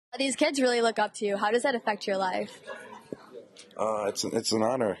These kids really look up to you. How does that affect your life? It's an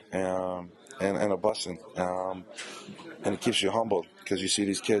honor and a blessing, and it keeps you humbled because you see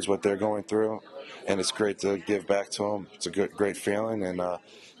these kids what they're going through, and it's great to give back to them. It's a great feeling, and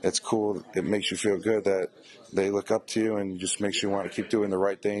it's cool. It makes you feel good that they look up to you, and just makes you want to keep doing the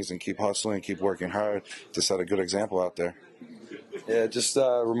right things and keep hustling, keep working hard to set a good example out there. Yeah, it just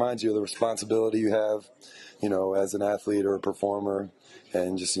reminds you of the responsibility you have, as an athlete or a performer.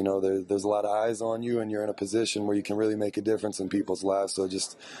 And just, there's a lot of eyes on you, and you're in a position where you can really make a difference in people's lives. So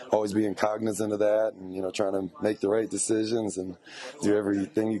just always being cognizant of that and, trying to make the right decisions and do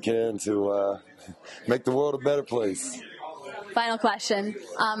everything you can to make the world a better place. Final question.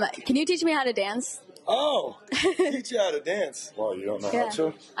 Can you teach me how to dance? Oh, teach you how to dance. Well, you don't know how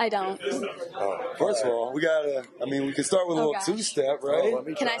to? I don't. First of all, we can start with a little two-step, right?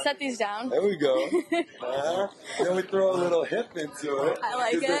 Can I set these down? There we go. Then we throw a little hip into it. I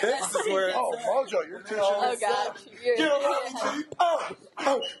like it. The hips is where it's at. Mojo, you're teaching. Oh, God.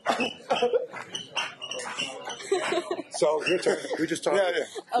 So, your turn. We just talked. Yeah.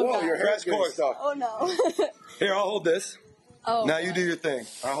 Oh, Whoa, God. your hair's getting stuck. Oh, no. Here, I'll hold this. Oh. Now you do your thing.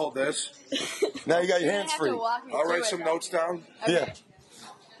 I'll hold this. Now you got your hands free. I'll write some notes down. Okay. Yeah.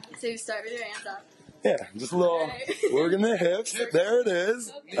 So you start with your hands up. Yeah, just a little working the hips. There it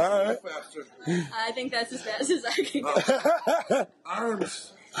is. All right. I think that's as fast as I can go.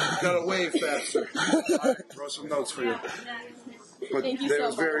 Arms. You gotta wave faster. Right, throw some notes for you. But Thank you that so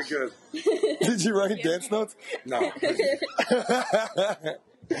was very much. good. Did you write dance notes? No.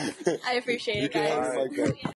 I appreciate it, You can guys. have it like that.